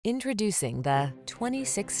Introducing the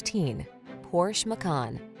 2016 Porsche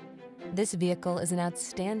Macan. This vehicle is an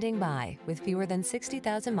outstanding buy with fewer than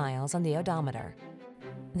 60,000 miles on the odometer.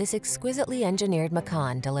 This exquisitely engineered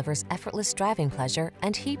Macan delivers effortless driving pleasure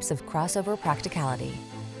and heaps of crossover practicality.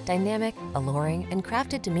 Dynamic, alluring, and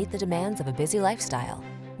crafted to meet the demands of a busy lifestyle,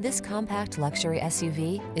 this compact luxury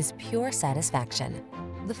SUV is pure satisfaction.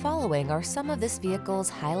 The following are some of this vehicle's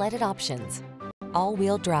highlighted options: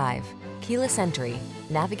 all-wheel drive, keyless entry,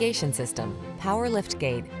 navigation system, power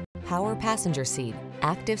liftgate, power passenger seat,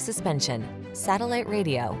 active suspension, satellite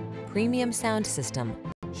radio, premium sound system,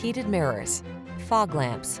 heated mirrors, fog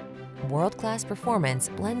lamps. World-class performance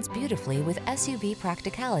blends beautifully with SUV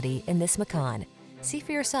practicality in this Macan. See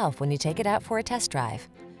for yourself when you take it out for a test drive.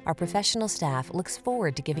 Our professional staff looks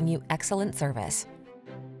forward to giving you excellent service.